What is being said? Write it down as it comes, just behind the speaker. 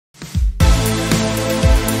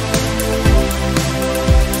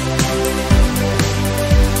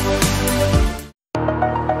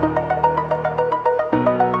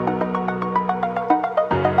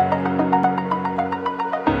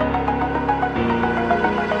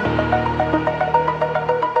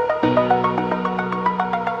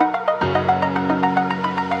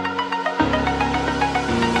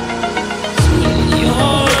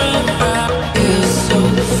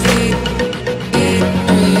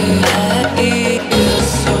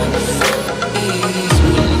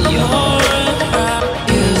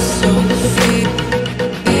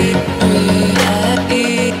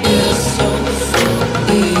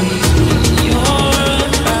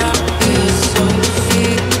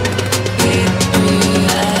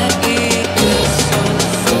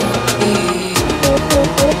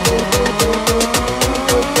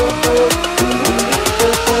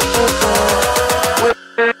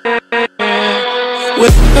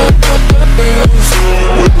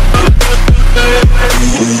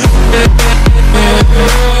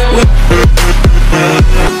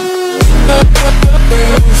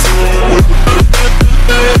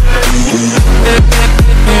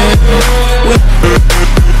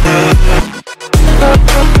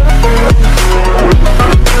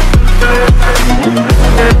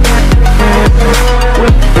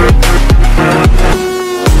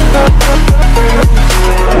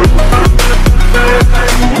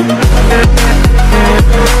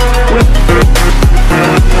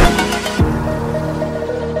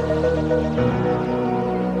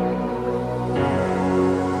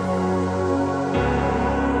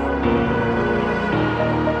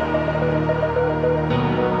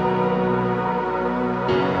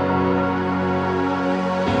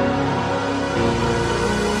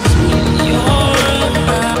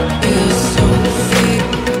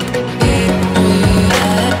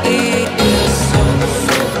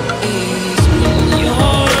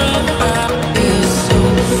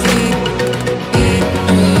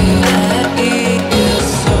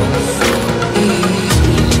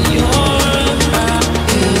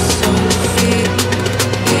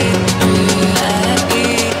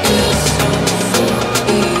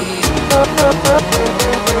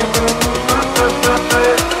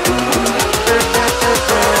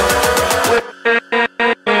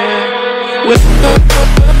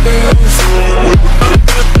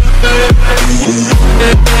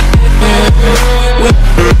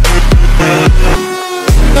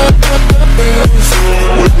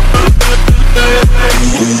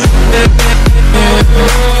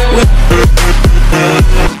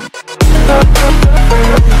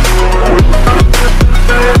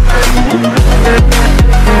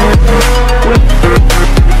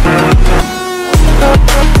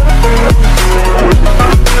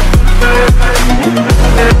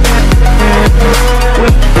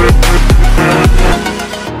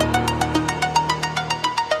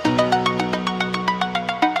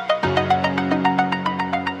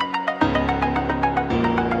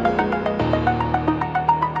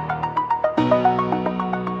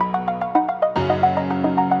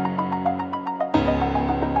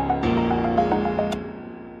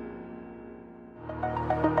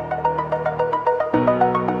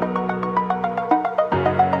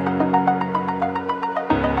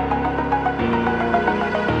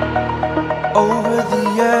Over the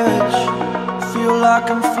edge, feel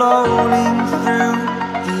like I'm floating through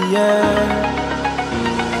the air.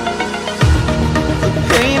 The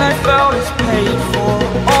pain I felt is paid for,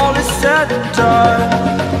 all is said and done.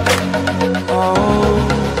 Oh,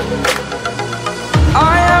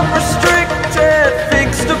 I am restricted,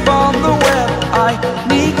 fixed upon the web. I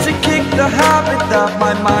need to kick the habit that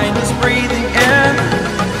my mind is breathing in.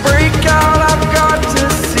 Break out, I've got to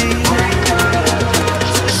see.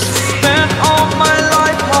 Spent all my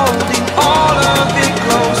life holding all of it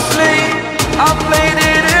closely. I played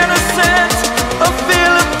it innocent, a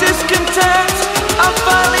feel of discontent. I'm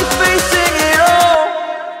finally facing it all,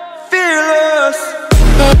 fearless.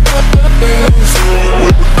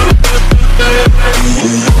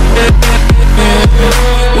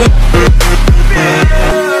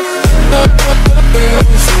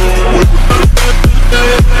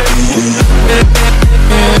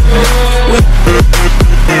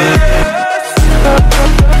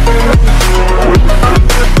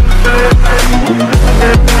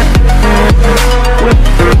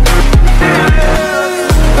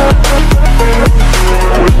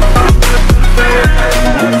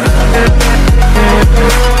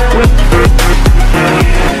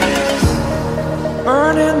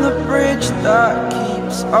 Burning the bridge that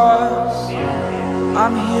keeps us.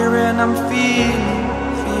 I'm here and I'm feeling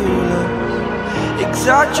fearless.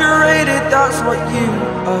 Exaggerated, that's what you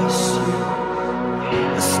assume.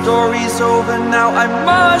 The story's over now, I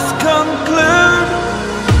must conclude.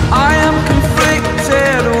 I am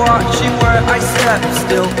conflicted, watching where I step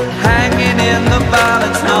still, hanging in the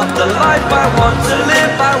balance. Not the life I want to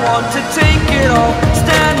live, I want to take it all.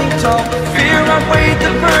 Standing tall, fear outweighed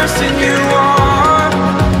the person you are.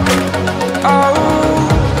 Oh,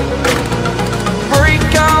 break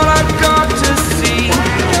out, I've got to see.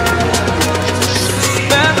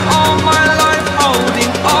 Spent all my life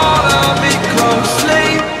holding all of it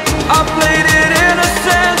closely. I played it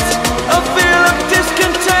innocent, a feel of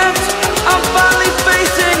discontent. I'm finally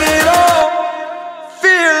facing it all,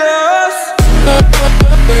 fearless.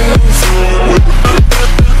 Fearless.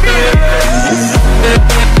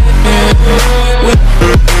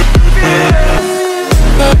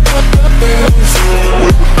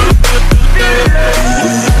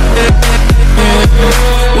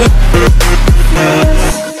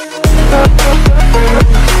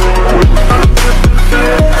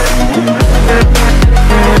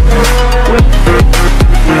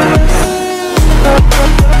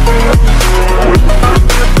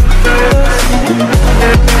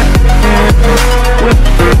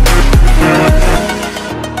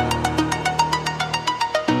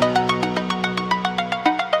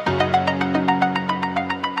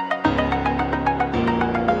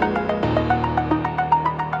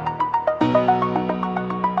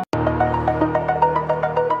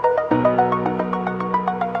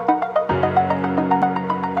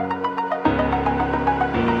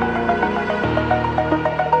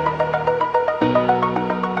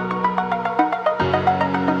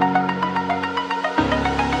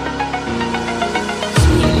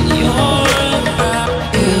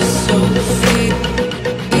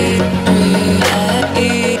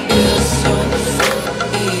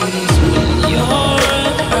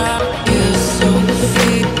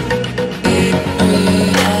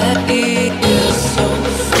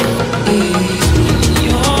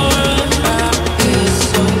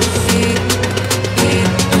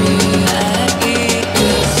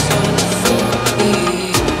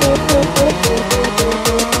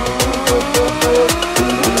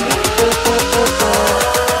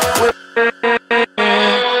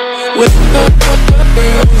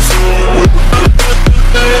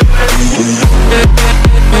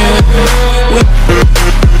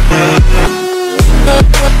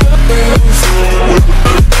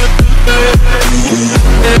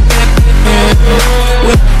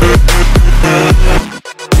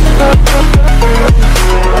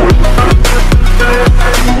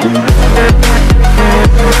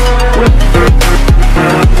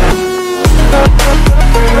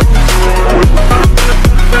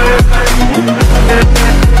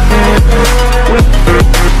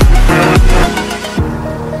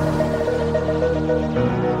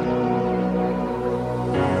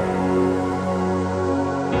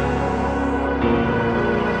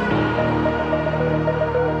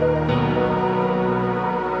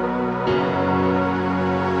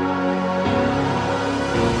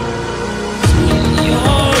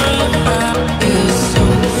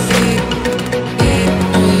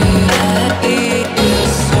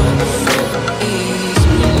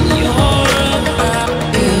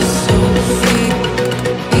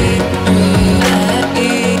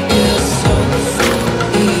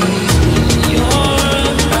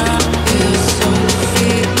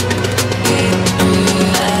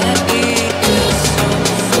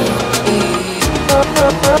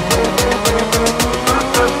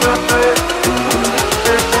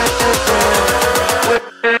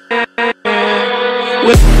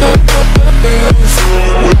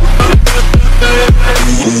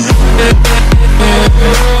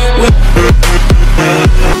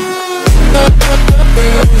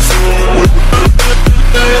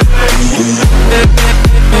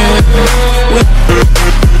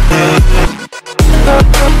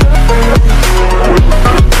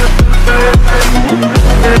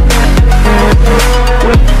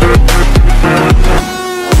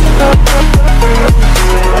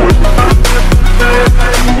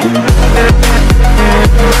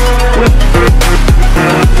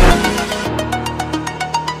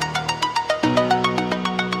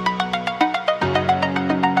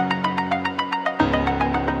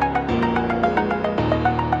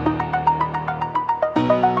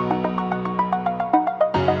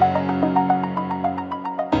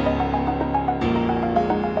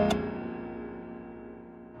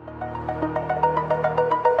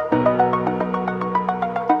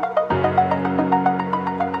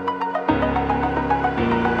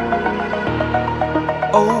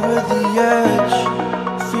 Over the edge,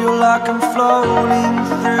 feel like I'm floating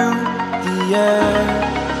through the air.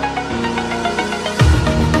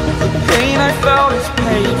 The pain I felt is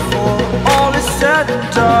paid for, all is said and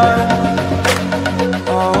done.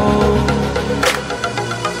 Oh,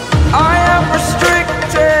 I am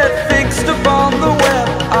restricted, fixed upon the web.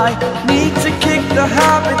 I need to kick the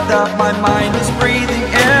habit that my mind is breathing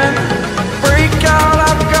in. Break out,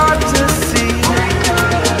 I've got to see.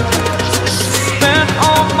 Spent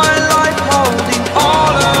all my life holding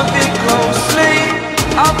all of it closely.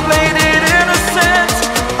 I played it innocent,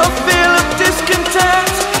 a feel of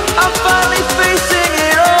discontent. I'm finally facing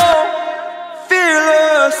it all,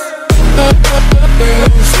 fearless.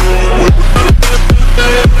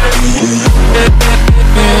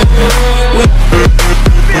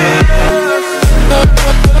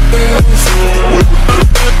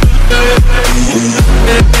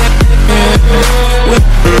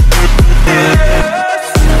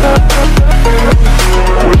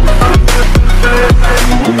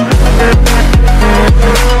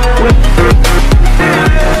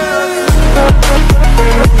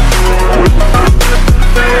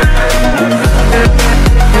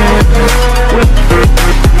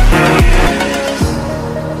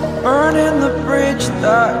 Burning the bridge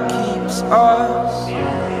that keeps us.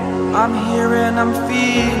 I'm here and I'm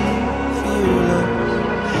feeling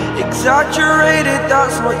fearless. Exaggerated,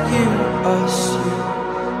 that's what you assume.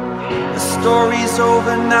 The story's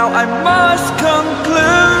over now, I must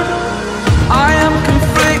conclude. I am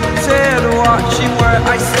conflicted, watching where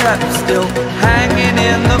I step still, hanging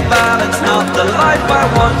in the balance. Not the life I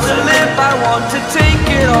want to live, I want to take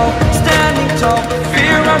it all. Standing tall,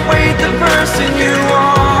 fear I've weighed the person you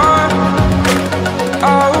are.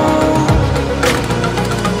 Oh,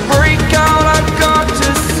 break out, I've got to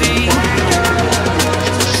see.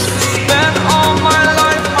 Spent all my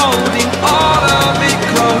life holding all of it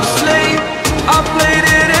closely. I played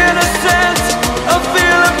it innocent, a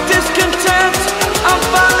feel of discontent. I'm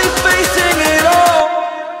finally facing it all,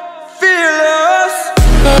 fearless.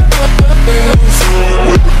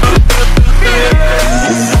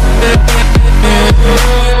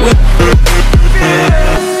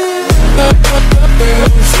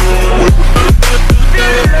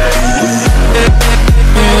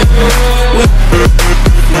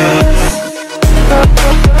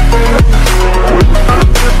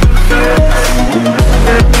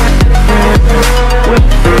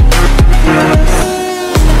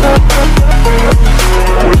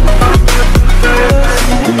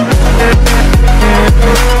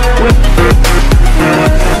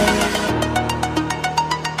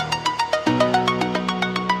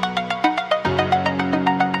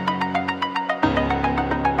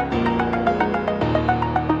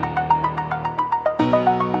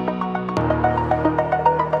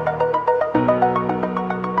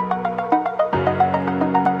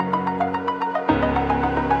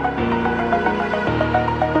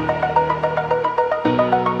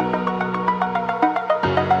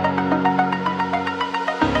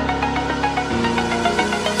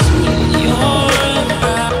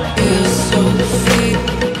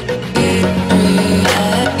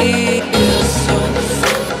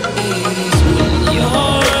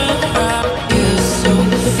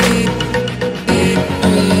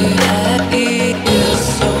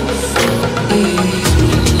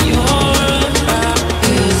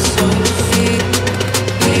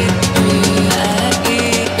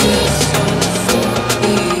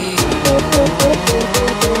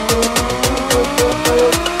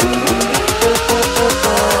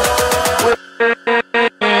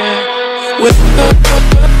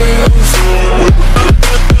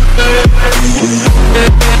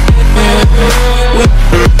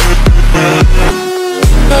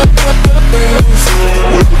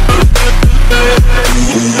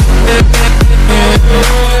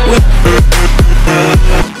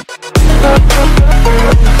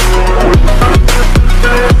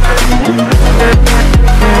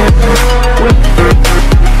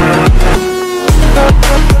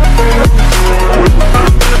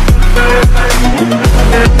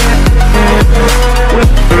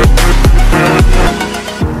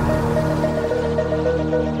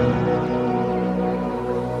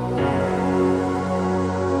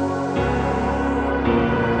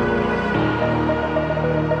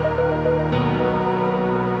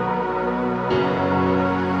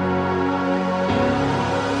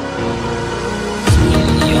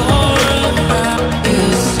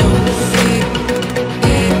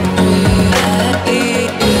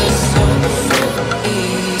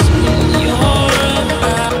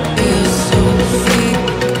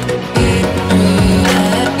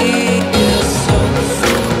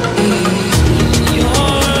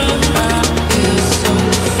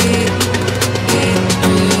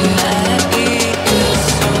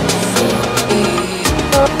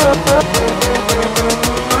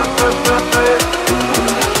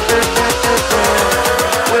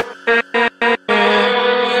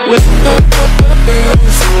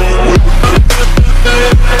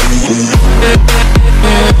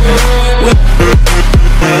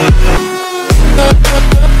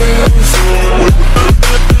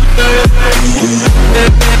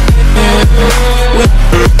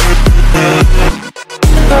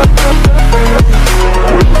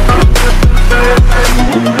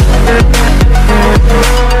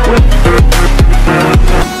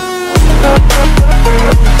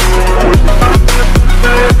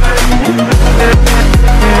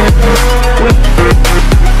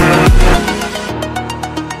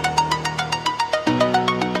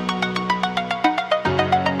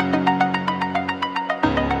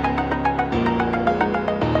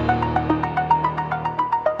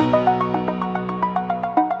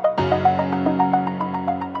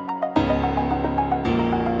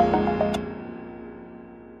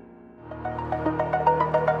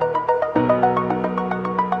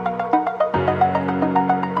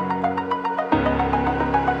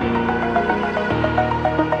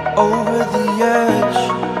 Over the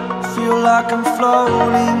edge, feel like I'm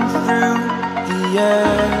floating through the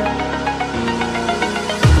air.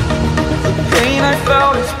 The pain I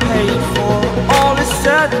felt is paid for, all is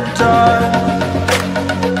said and done.